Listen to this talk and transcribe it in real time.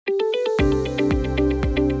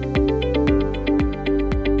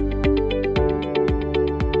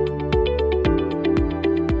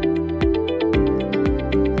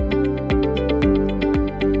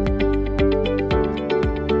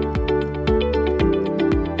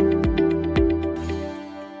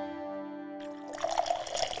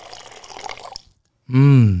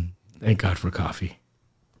Thank God for coffee.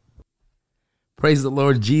 Praise the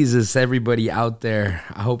Lord Jesus, everybody out there.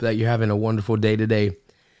 I hope that you're having a wonderful day today.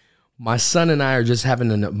 My son and I are just having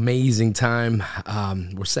an amazing time.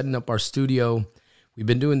 We're setting up our studio. We've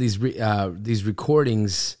been doing these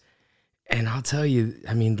recordings, and I'll tell you,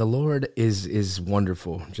 I mean, the Lord is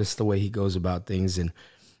wonderful, just the way He goes about things. And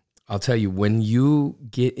I'll tell you, when you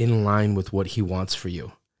get in line with what He wants for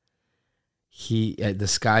you, the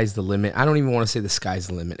sky's the limit. I don't even want to say the sky's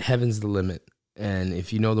the limit. Heaven's the limit. And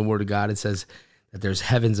if you know the Word of God, it says that there's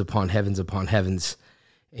heavens upon heavens upon heavens.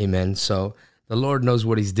 Amen. So the Lord knows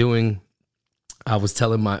what He's doing. I was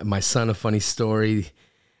telling my son a funny story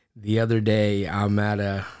the other day. I'm at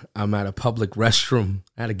a public restroom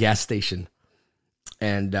at a gas station,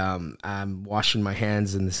 and I'm washing my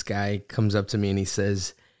hands, and this guy comes up to me and he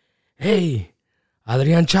says, "Hey,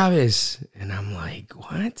 Adrian Chavez." And I'm like,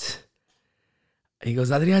 "What?" He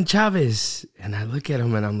goes, "Adrian Chavez." And I look at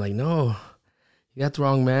him and I'm like, "No, you got the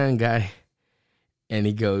wrong man, guy." And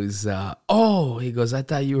he goes, "Oh," he goes, "I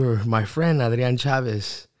thought you were my friend, Adrian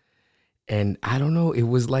Chavez." And I don't know, it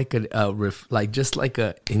was like just like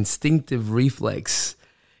a instinctive reflex.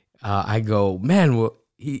 I go, "Man, well,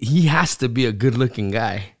 he has to be a good-looking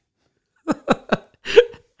guy."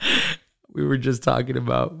 We were just talking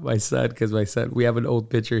about my son, because we have an old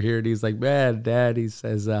picture here, and he's like, "Man, Dad," he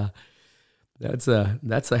says, that's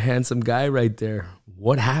a handsome guy right there.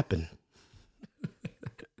 What happened?"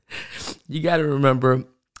 You got to remember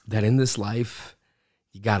that in this life,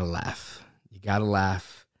 you got to laugh. You got to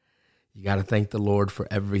laugh. You got to thank the Lord for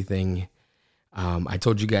everything. I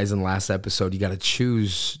told you guys in the last episode, you got to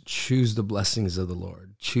choose the blessings of the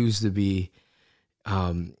Lord. Choose to be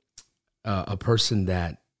a person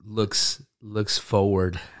that looks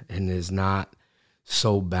forward and is not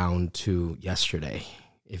so bound to yesterday.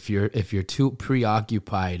 If you're too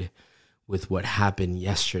preoccupied with what happened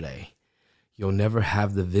yesterday, you'll never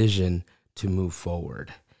have the vision to move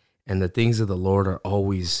forward. And the things of the Lord are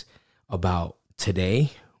always about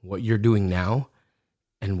today, what you're doing now,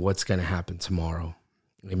 and what's going to happen tomorrow.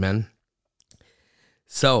 Amen.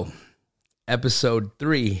 So, episode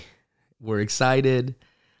 3, we're excited.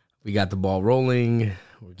 We got the ball rolling.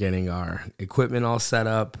 We're getting our equipment all set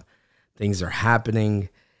up. Things are happening.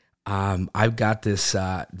 I've got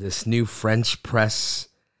this new French press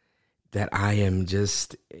that I am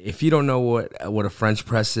just, if you don't know what a French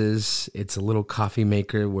press is, it's a little coffee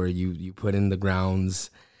maker where you put in the grounds,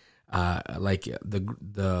 like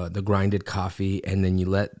the grinded coffee, and then you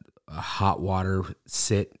let hot water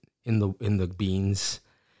sit in the beans,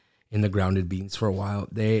 in the grounded beans for a while.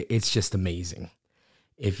 It's just amazing.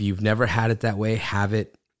 If you've never had it that way, have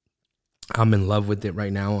it. I'm in love with it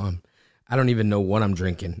right now. I don't even know what I'm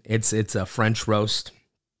drinking. It's a French roast,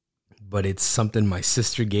 but it's something my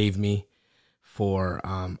sister gave me for,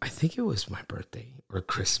 I think it was my birthday or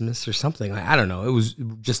Christmas or something. I don't know. It was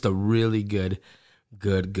just a really good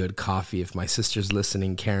coffee. If my sister's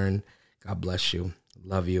listening, Karen, God bless you.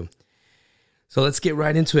 Love you. So let's get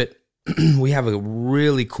right into it. We have a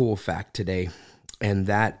really cool fact today, and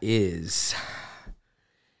that is,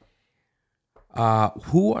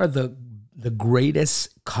 who are the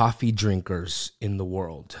greatest coffee drinkers in the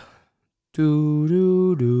world? I'll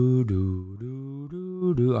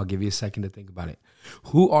give you a second to think about it.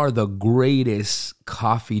 Who are the greatest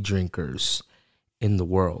coffee drinkers in the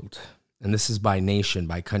world? And this is by nation,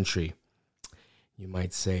 by country. You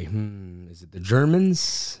might say, is it the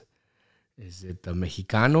Germans? Is it the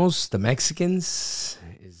Mexicanos, the Mexicans?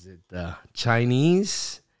 Is it the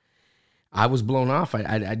Chinese? I was blown off.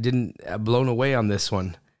 I didn't blown away on this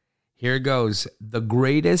one. Here it goes. The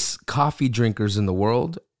greatest coffee drinkers in the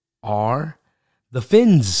world are the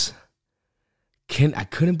Finns. I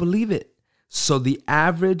couldn't believe it. So the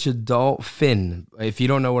average adult Finn, if you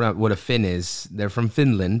don't know what a Finn is, they're from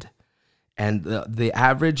Finland. And the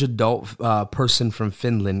average adult person from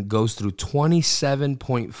Finland goes through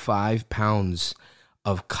 27.5 pounds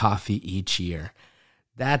of coffee each year.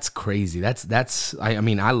 That's crazy. That's. I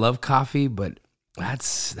mean, I love coffee, but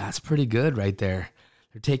that's pretty good right there.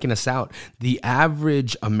 They're taking us out. The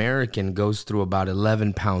average American goes through about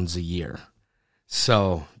 11 pounds a year.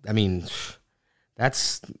 So, I mean,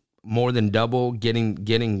 that's more than double,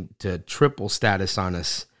 getting to triple status on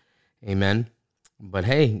us. Amen. But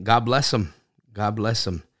hey, God bless them. God bless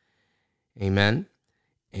them. Amen.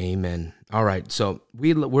 Amen. All right. So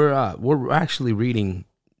we're actually reading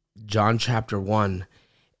John chapter 1,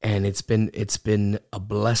 and it's been a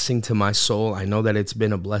blessing to my soul. I know that it's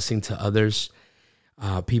been a blessing to others.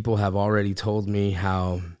 People have already told me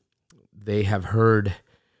how they have heard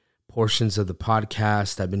portions of the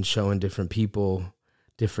podcast. I've been showing different people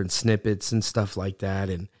different snippets and stuff like that,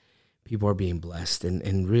 and people are being blessed.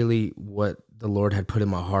 And really what the Lord had put in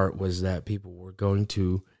my heart was that people were going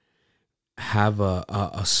to have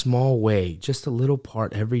a small way, just a little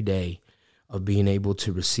part every day of being able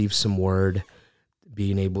to receive some word,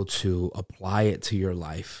 being able to apply it to your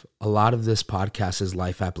life. A lot of this podcast is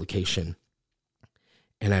life application.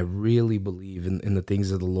 And I really believe in the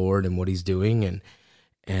things of the Lord and what he's doing.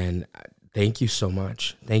 And thank you so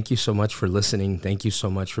much. Thank you so much for listening. Thank you so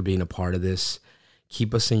much for being a part of this.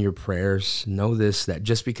 Keep us in your prayers. Know this, that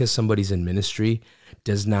just because somebody's in ministry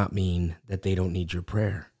does not mean that they don't need your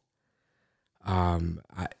prayer.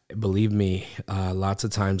 Believe me, lots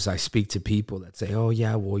of times I speak to people that say, oh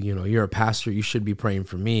yeah, well, you're a pastor, you should be praying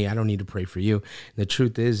for me. I don't need to pray for you. And the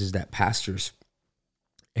truth is that pastors,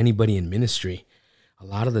 anybody in ministry, a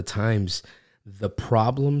lot of the times the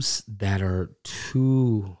problems that are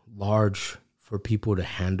too large for people to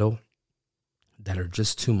handle, that are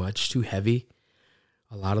just too much, too heavy,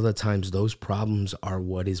 a lot of the times those problems are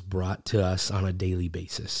what is brought to us on a daily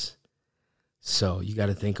basis. So you got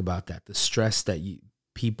to think about that. The stress that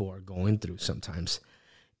people are going through sometimes,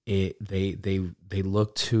 they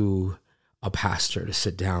look to a pastor to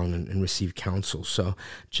sit down and receive counsel. So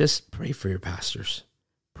just pray for your pastors.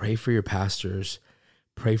 Pray for your pastors.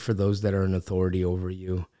 Pray for those that are in authority over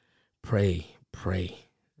you. Pray.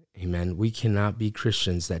 Amen. We cannot be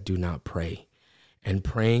Christians that do not pray. And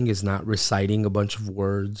praying is not reciting a bunch of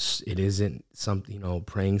words. It isn't something,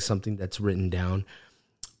 praying something that's written down.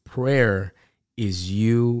 Prayer is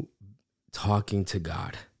you talking to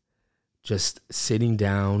God, just sitting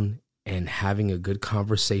down and having a good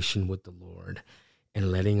conversation with the Lord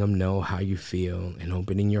and letting him know how you feel and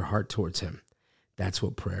opening your heart towards him. That's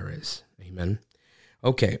what prayer is. Amen.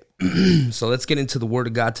 Okay, so let's get into the Word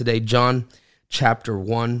of God today. John chapter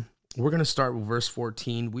 1. We're going to start with verse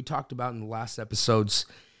 14. We talked about in the last episodes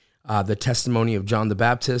the testimony of John the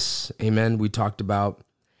Baptist. Amen. We talked about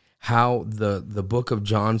how the book of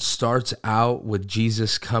John starts out with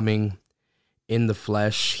Jesus coming in the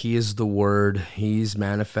flesh. He is the Word. He's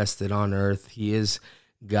manifested on earth. He is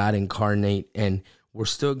God incarnate. And we're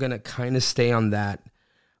still going to kind of stay on that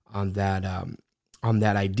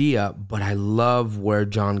idea, but I love where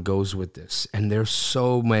John goes with this. And there's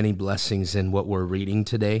so many blessings in what we're reading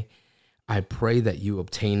today. I pray that you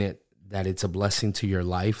obtain it, that it's a blessing to your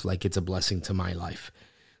life, like it's a blessing to my life.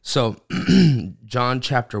 So John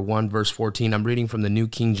chapter 1, verse 14, I'm reading from the New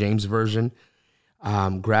King James Version.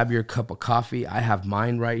 Grab your cup of coffee. I have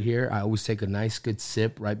mine right here. I always take a nice good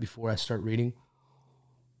sip right before I start reading.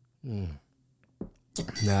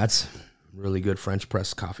 That's really good French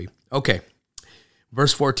press coffee. Okay.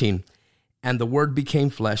 Verse 14, and the Word became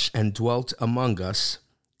flesh and dwelt among us,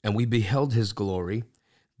 and we beheld his glory,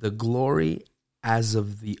 the glory as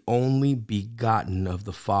of the only begotten of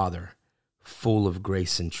the Father, full of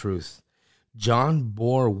grace and truth. John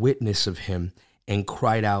bore witness of him and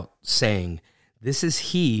cried out, saying, this is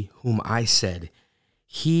he whom I said,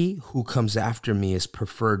 he who comes after me is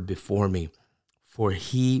preferred before me, for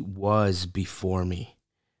he was before me.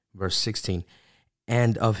 Verse 16,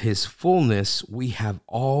 and of his fullness we have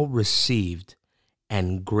all received,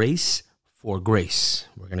 and grace for grace.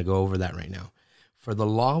 We're going to go over that right now. For the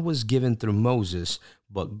law was given through Moses,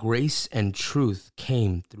 but grace and truth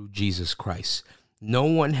came through Jesus Christ. No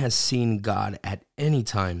one has seen God at any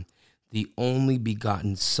time, the only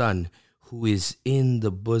begotten Son, who is in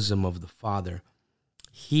the bosom of the Father.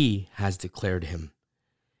 He has declared him.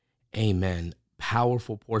 Amen.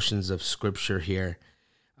 Powerful portions of scripture here.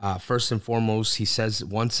 First and foremost, he says,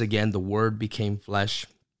 once again, the Word became flesh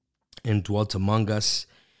and dwelt among us,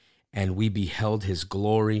 and we beheld his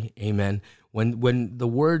glory. Amen. When the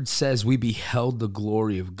Word says we beheld the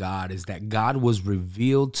glory of God, is that God was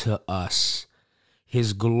revealed to us.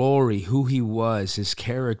 His glory, who he was, his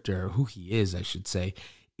character, who he is, I should say,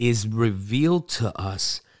 is revealed to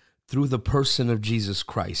us through the person of Jesus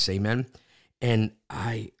Christ. Amen. And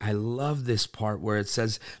I love this part where it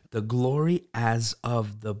says, the glory as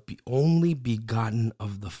of the only begotten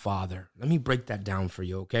of the Father. Let me break that down for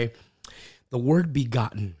you, okay? The word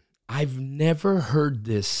begotten, I've never heard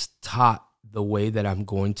this taught the way that I'm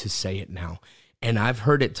going to say it now. And I've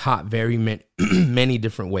heard it taught very many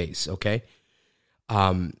different ways, okay?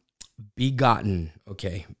 Begotten,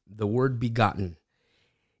 okay? The word begotten.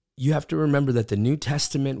 You have to remember that the New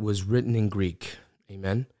Testament was written in Greek,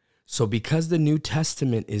 amen? So because the New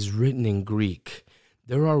Testament is written in Greek,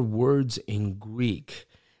 there are words in Greek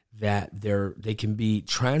that they can be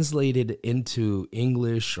translated into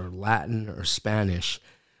English or Latin or Spanish,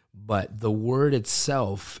 but the word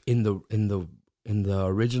itself in the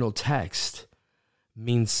original text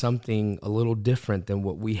means something a little different than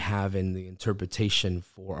what we have in the interpretation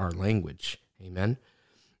for our language. Amen.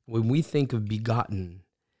 When we think of begotten,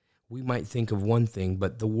 we might think of one thing,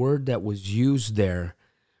 but the word that was used there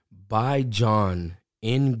by John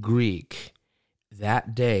in Greek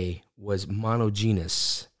that day was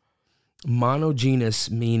monogenes. Monogenes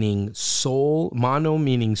meaning soul, mono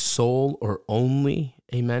meaning soul or only,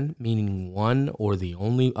 amen, meaning one or the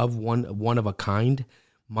only of one of a kind.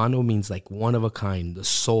 Mono means like one of a kind, the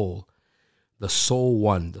sole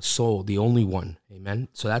one, the soul, the only one, amen.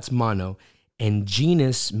 So that's mono. And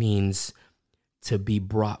genus means to be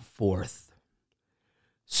brought forth.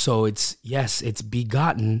 So it's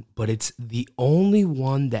begotten, but it's the only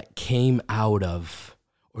one that came out of,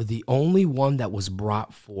 or the only one that was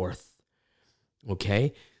brought forth.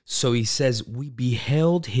 Okay? So he says, we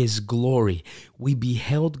beheld his glory. We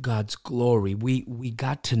beheld God's glory. We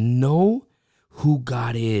got to know who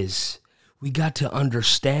God is. We got to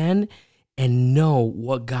understand and know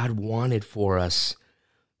what God wanted for us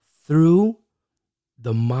through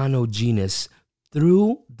the monogenes,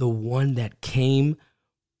 through the one that came,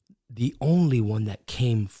 the only one that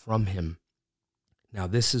came from him. Now,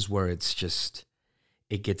 this is where it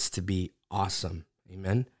gets to be awesome.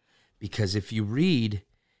 Amen. Because if you read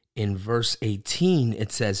in verse 18,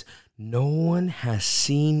 it says, no one has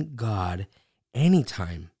seen God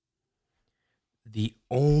anytime. The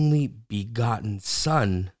only begotten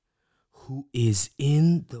Son who is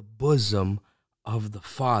in the bosom of the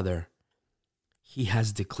Father, he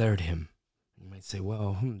has declared him. You might say,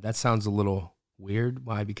 well, that sounds a little weird.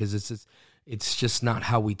 Why? Because it's just not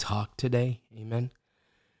how we talk today. Amen.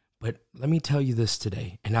 But let me tell you this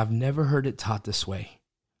today, and I've never heard it taught this way.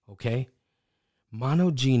 Okay?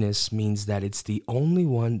 Monogenes means that it's the only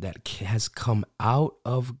one that has come out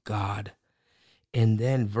of God. And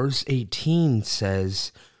then verse 18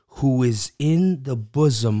 says, who is in the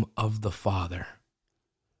bosom of the Father.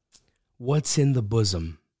 What's in the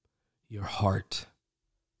bosom? Your heart.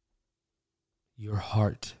 Your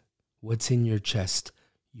heart. What's in your chest?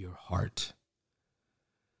 Your heart.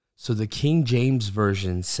 So the King James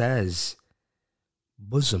Version says,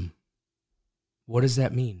 bosom. What does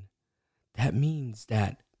that mean? That means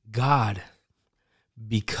that God,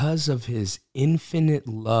 because of his infinite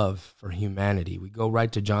love for humanity, we go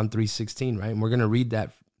right to John 3:16, right? And we're going to read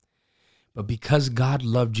that. But because God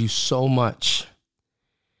loved you so much,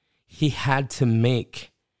 he had to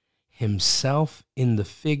make himself in the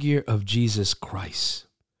figure of Jesus Christ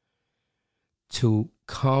to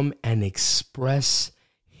come and express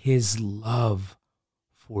his love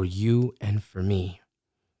for you and for me,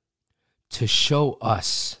 to show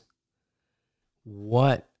us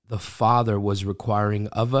what the Father was requiring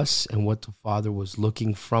of us and what the Father was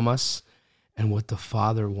looking from us and what the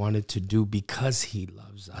Father wanted to do because he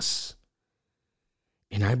loves us.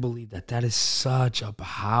 And I believe that that is such a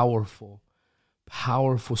powerful,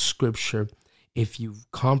 powerful scripture if you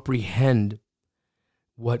comprehend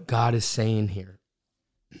what God is saying here.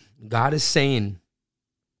 God is saying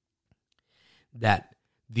that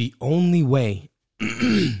the only way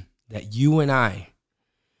that you and I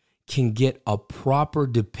can get a proper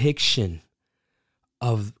depiction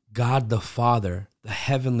of God the Father, the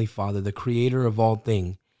Heavenly Father, the creator of all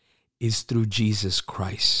things, is through Jesus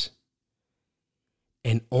Christ.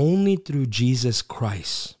 And only through Jesus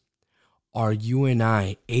Christ are you and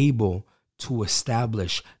I able to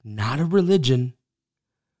establish not a religion,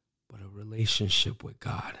 but a relationship with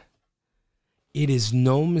God. It is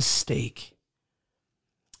no mistake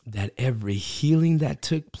that every healing that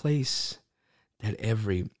took place, that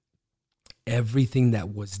everything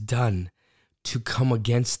that was done to come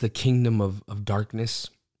against the kingdom of darkness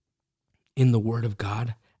in the Word of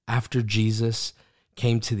God after Jesus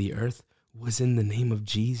came to the earth was in the name of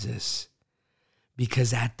Jesus.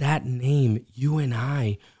 Because at that name, you and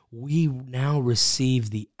I, we now receive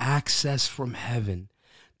the access from heaven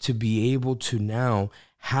to be able to now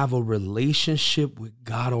have a relationship with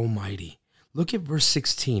God Almighty. Look at verse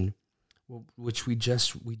 16, which we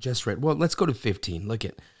just read. Well, let's go to 15. Look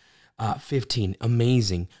at 15.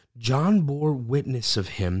 Amazing. John bore witness of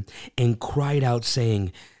him and cried out,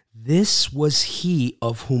 saying, this was he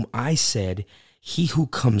of whom I said, he who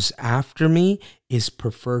comes after me is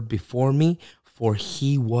preferred before me, for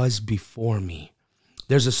he was before me.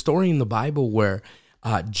 There's a story in the Bible where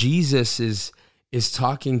Jesus is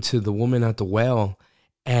talking to the woman at the well,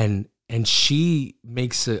 and she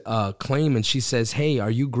makes a claim, and she says, hey,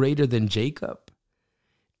 are you greater than Jacob?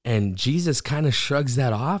 And Jesus kind of shrugs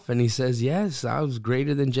that off, and he says, yes, I was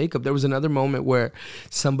greater than Jacob. There was another moment where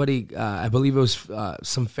somebody, I believe it was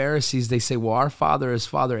some Pharisees, they say, well, our father is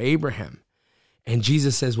Father Abraham. And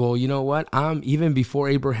Jesus says, well, you know what? I'm even before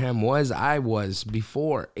Abraham was, I was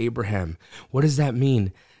before Abraham. What does that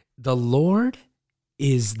mean? The Lord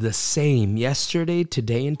is the same yesterday,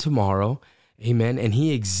 today, and tomorrow. Amen. And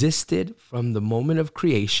he existed from the moment of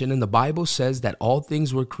creation. And the Bible says that all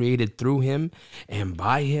things were created through him and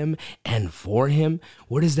by him and for him.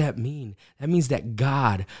 What does that mean? That means that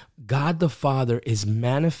God the Father is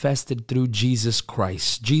manifested through Jesus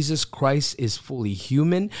Christ. Jesus Christ is fully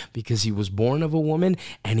human because he was born of a woman,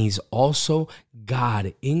 and he's also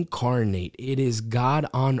God incarnate. It is God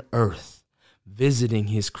on earth visiting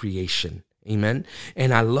his creation. Amen.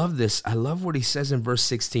 And I love this. I love what he says in verse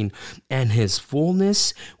 16. And his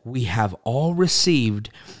fullness we have all received,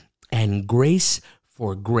 and grace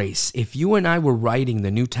for grace. If you and I were writing the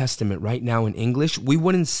New Testament right now in English, we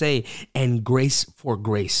wouldn't say and grace for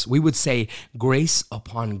grace. We would say grace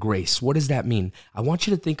upon grace. What does that mean? I want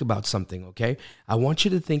you to think about something, okay? I want you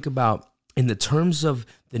to think about, in the terms of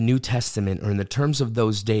the New Testament, or in the terms of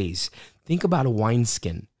those days, think about a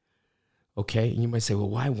wineskin. Okay, and you might say, well,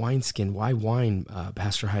 why wineskin? Why wine,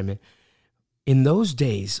 Pastor Hyman? In those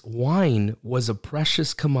days, wine was a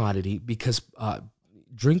precious commodity because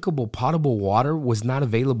drinkable, potable water was not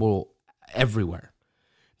available everywhere.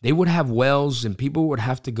 They would have wells, and people would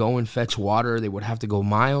have to go and fetch water. They would have to go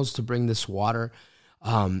miles to bring this water.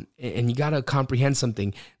 And you got to comprehend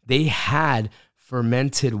something. They had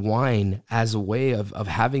fermented wine as a way of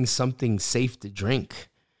having something safe to drink.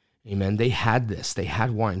 Amen. They had this. They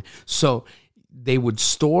had wine. So they would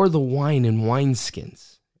store the wine in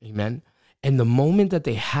wineskins. Amen. And the moment that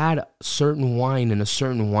they had certain wine in a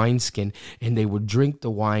certain wineskin and they would drink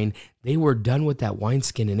the wine, they were done with that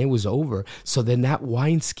wineskin and it was over. So then that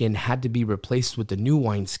wineskin had to be replaced with a new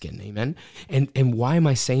wineskin. Amen. And why am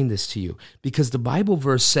I saying this to you? Because the Bible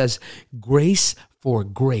verse says grace for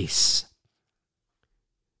grace.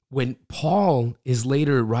 When Paul is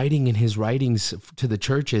later writing in his writings to the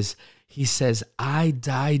churches, he says, I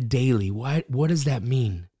die daily. What does that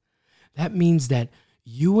mean? That means that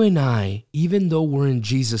you and I, even though we're in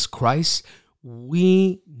Jesus Christ,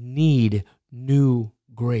 we need new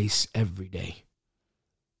grace every day.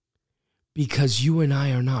 Because you and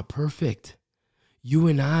I are not perfect. You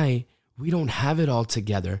and I, we don't have it all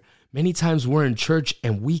together. Many times we're in church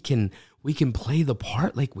and we can play the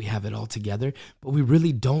part like we have it all together, but we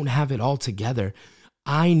really don't have it all together.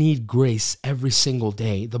 I need grace every single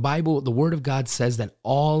day. The Bible, the Word of God says that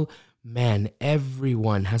all men,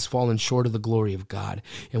 everyone has fallen short of the glory of God.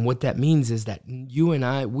 And what that means is that you and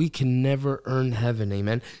I, we can never earn heaven.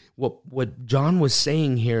 Amen. What John was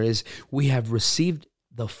saying here is we have received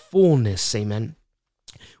the fullness. Amen.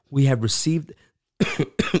 We have received,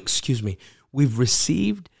 excuse me, we've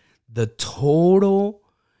received the total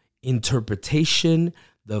interpretation,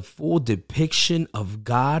 the full depiction of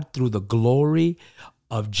God through the glory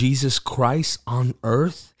of Jesus Christ on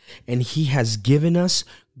earth. And he has given us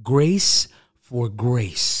grace for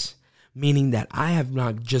grace, meaning that I have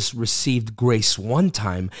not just received grace one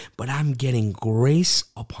time, but I'm getting grace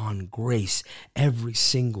upon grace every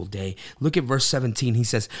single day. Look at verse 17. He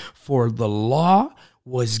says, for the law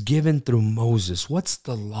was given through Moses. What's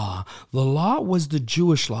the law? The law was the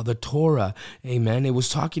Jewish law, the Torah. Amen. It was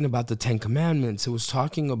talking about the Ten Commandments. It was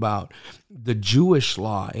talking about the Jewish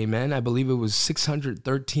law. Amen. I believe it was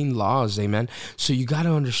 613 laws. Amen. So you got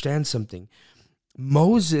to understand something.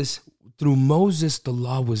 Through Moses, the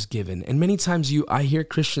law was given. And many times I hear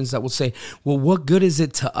Christians that will say, well, what good is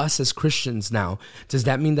it to us as Christians now? Does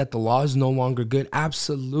that mean that the law is no longer good?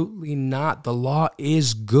 Absolutely not. The law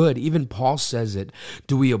is good. Even Paul says it.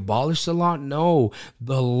 Do we abolish the law? No.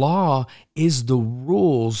 The law is the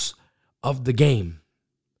rules of the game.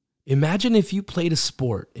 Imagine if you played a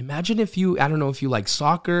sport. Imagine if I don't know if you like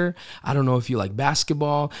soccer. I don't know if you like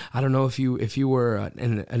basketball. I don't know if you were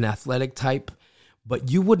an athletic type.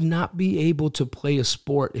 But you would not be able to play a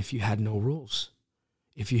sport if you had no rules,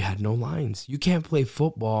 if you had no lines. You can't play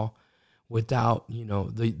football without,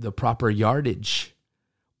 the proper yardage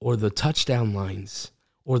or the touchdown lines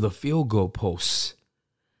or the field goal posts.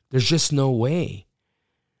 There's just no way.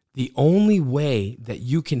 The only way that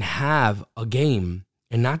you can have a game,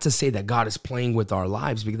 and not to say that God is playing with our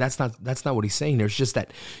lives, because that's not what he's saying. There's just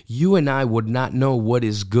that you and I would not know what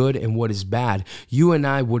is good and what is bad. You and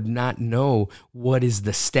I would not know what is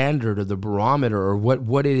the standard or the barometer or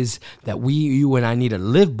what it is that you and I need to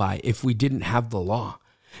live by if we didn't have the law.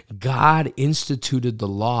 God instituted the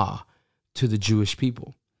law to the Jewish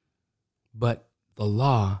people, but the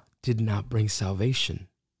law did not bring salvation,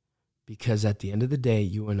 because at the end of the day,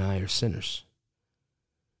 you and I are sinners.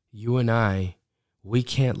 You and I, we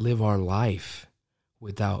can't live our life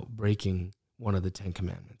without breaking one of the 10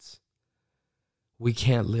 Commandments. We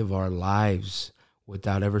can't live our lives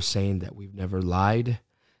without ever saying that we've never lied,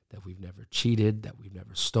 that we've never cheated, that we've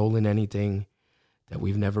never stolen anything, that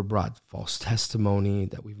we've never brought false testimony,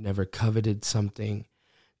 that we've never coveted something,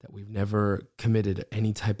 that we've never committed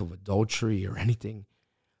any type of adultery or anything.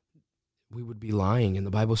 We would be lying. And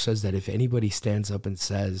the Bible says that if anybody stands up and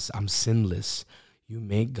says, I'm sinless, you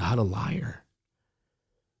make God a liar.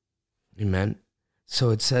 Amen.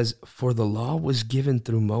 So it says, for the law was given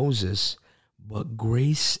through Moses, but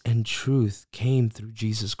grace and truth came through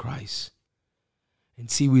Jesus Christ. And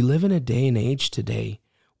see, we live in a day and age today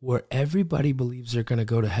where everybody believes they're going to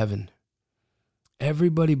go to heaven.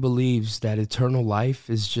 Everybody believes that eternal life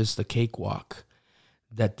is just a cakewalk,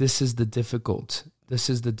 that this is the difficult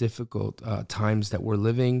times that we're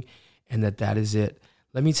living, and that is it.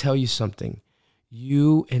 Let me tell you something.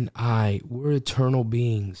 You and I, we're eternal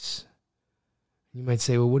beings. You might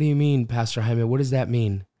say, well, what do you mean, Pastor Jaime? What does that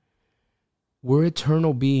mean? We're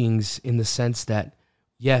eternal beings in the sense that,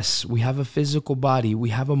 yes, we have a physical body. We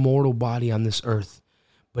have a mortal body on this earth.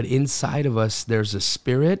 But inside of us, there's a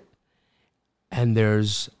spirit and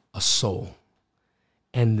there's a soul.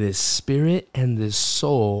 And this spirit and this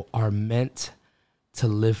soul are meant to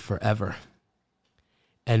live forever.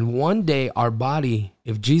 And one day our body,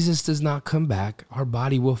 if Jesus does not come back, our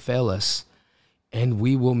body will fail us and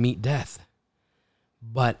we will meet death.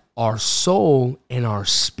 But our soul and our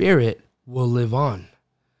spirit will live on.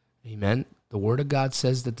 Amen. The word of God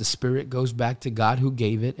says that the spirit goes back to God who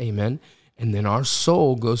gave it. Amen. And then our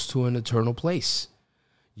soul goes to an eternal place.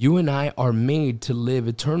 You and I are made to live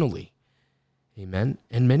eternally. Amen.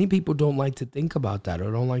 And many people don't like to think about that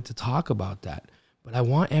or don't like to talk about that. But I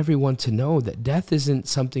want everyone to know that death isn't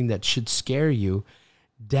something that should scare you.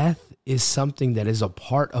 Death is something that is a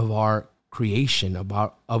part of our creation,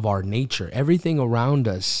 of our nature. Everything around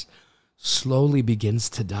us slowly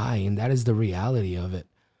begins to die, and that is the reality of it.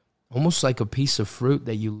 Almost like a piece of fruit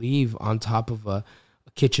that you leave on top of a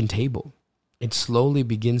kitchen table. It slowly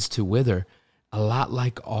begins to wither, a lot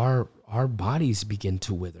like our bodies begin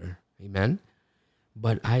to wither. Amen?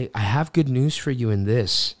 But I have good news for you in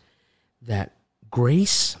this, that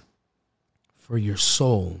grace for your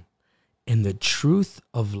soul and the truth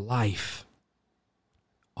of life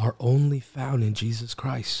are only found in Jesus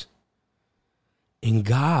Christ. And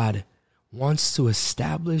God wants to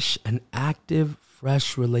establish an active,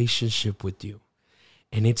 fresh relationship with you.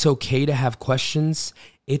 And it's okay to have questions.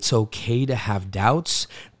 It's okay to have doubts.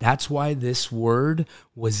 That's why this word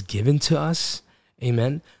was given to us.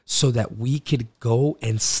 Amen. So that we could go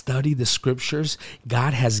and study the scriptures.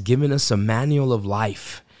 God has given us a manual of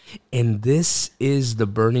life. And this is the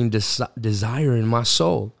burning desire in my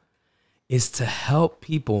soul, is to help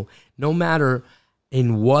people, no matter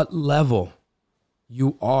in what level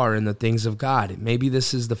you are in the things of God. Maybe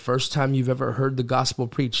this is the first time you've ever heard the gospel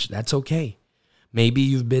preached. That's okay. Maybe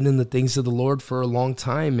you've been in the things of the Lord for a long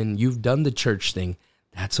time and you've done the church thing.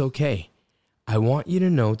 That's okay. I want you to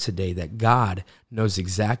know today that God knows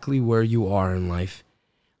exactly where you are in life.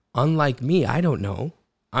 Unlike me, I don't know.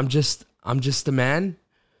 I'm just a man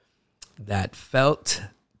that felt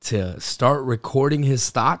to start recording his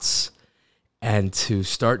thoughts and to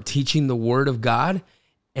start teaching the word of God.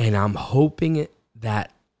 And I'm hoping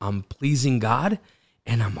that I'm pleasing God,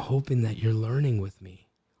 and I'm hoping that you're learning with me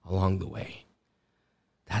along the way.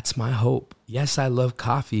 That's my hope. Yes, I love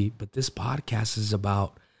coffee, but this podcast is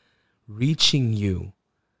about reaching you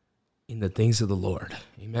in the things of the Lord.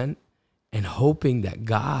 Amen. And hoping that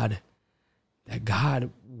God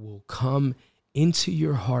will come into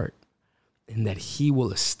your heart and that he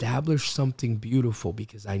will establish something beautiful,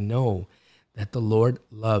 because I know that the Lord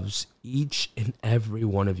loves each and every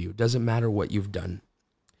one of you. It doesn't matter what you've done.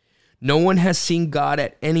 No one has seen God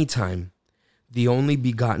at any time. The only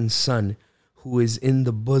begotten Son, who is in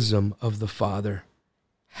the bosom of the Father,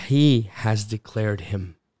 he has declared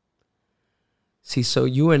him. See, so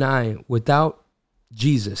you and I, without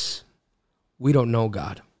Jesus, we don't know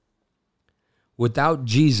God. Without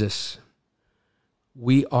Jesus,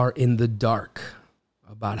 we are in the dark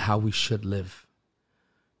about how we should live.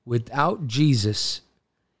 Without Jesus,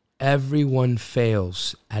 everyone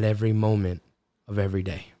fails at every moment of every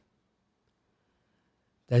day.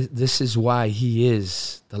 This is why he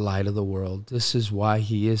is the light of the world. This is why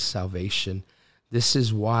he is salvation. This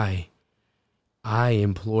is why I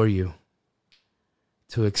implore you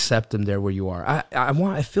to accept him there where you are.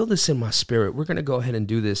 I feel this in my spirit. We're going to go ahead and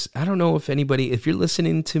do this. I don't know if you're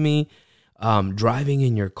listening to me driving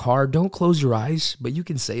in your car, don't close your eyes, but you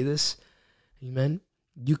can say this. Amen.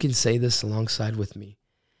 You can say this alongside with me.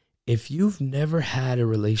 If you've never had a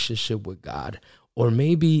relationship with God, or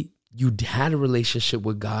maybe you had a relationship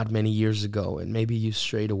with God many years ago and maybe you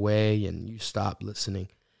strayed away and you stopped listening,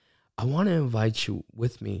 I want to invite you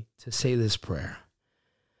with me to say this prayer.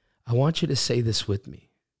 I want you to say this with me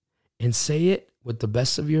and say it with the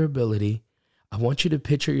best of your ability. I want you to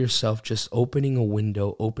picture yourself just opening a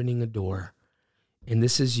window, opening a door. And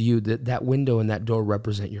this is you, that window and that door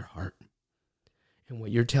represent your heart. And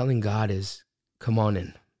what you're telling God is, come on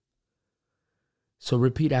in. So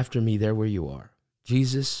repeat after me there where you are.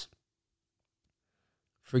 Jesus,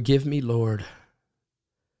 forgive me, Lord.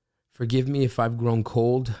 Forgive me if I've grown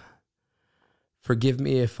cold. Forgive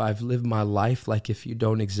me if I've lived my life like if you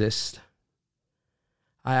don't exist.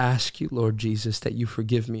 I ask you, Lord Jesus, that you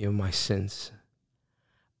forgive me of my sins.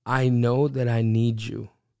 I know that I need you,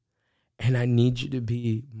 and I need you to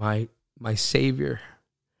be my Savior,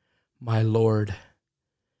 my Lord,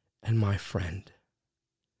 and my friend.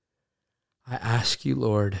 I ask you,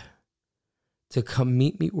 Lord, to come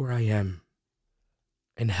meet me where I am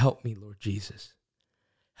and help me, Lord Jesus.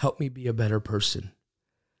 Help me be a better person.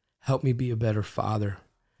 Help me be a better father.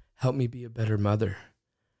 Help me be a better mother.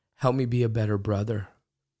 Help me be a better brother,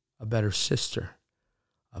 a better sister,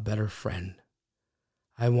 a better friend.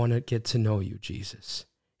 I want to get to know you, Jesus,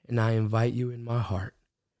 and I invite you in my heart.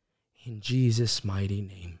 In Jesus' mighty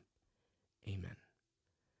name, amen.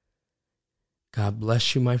 God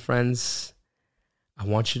bless you, my friends. I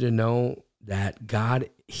want you to know that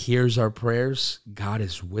God hears our prayers. God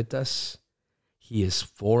is with us. He is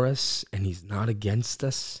for us, and he's not against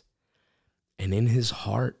us. And in his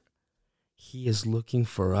heart, he is looking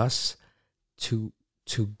for us to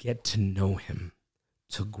get to know him,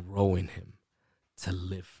 to grow in him, to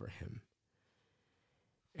live for him.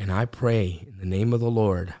 And I pray in the name of the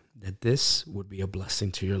Lord that this would be a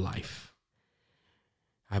blessing to your life.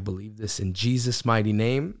 I believe this in Jesus' mighty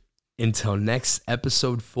name. Until next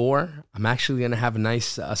episode 4, I'm actually going to have a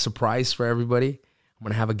nice surprise for everybody. I'm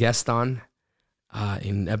going to have a guest on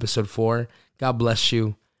in episode 4. God bless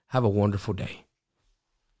you. Have a wonderful day.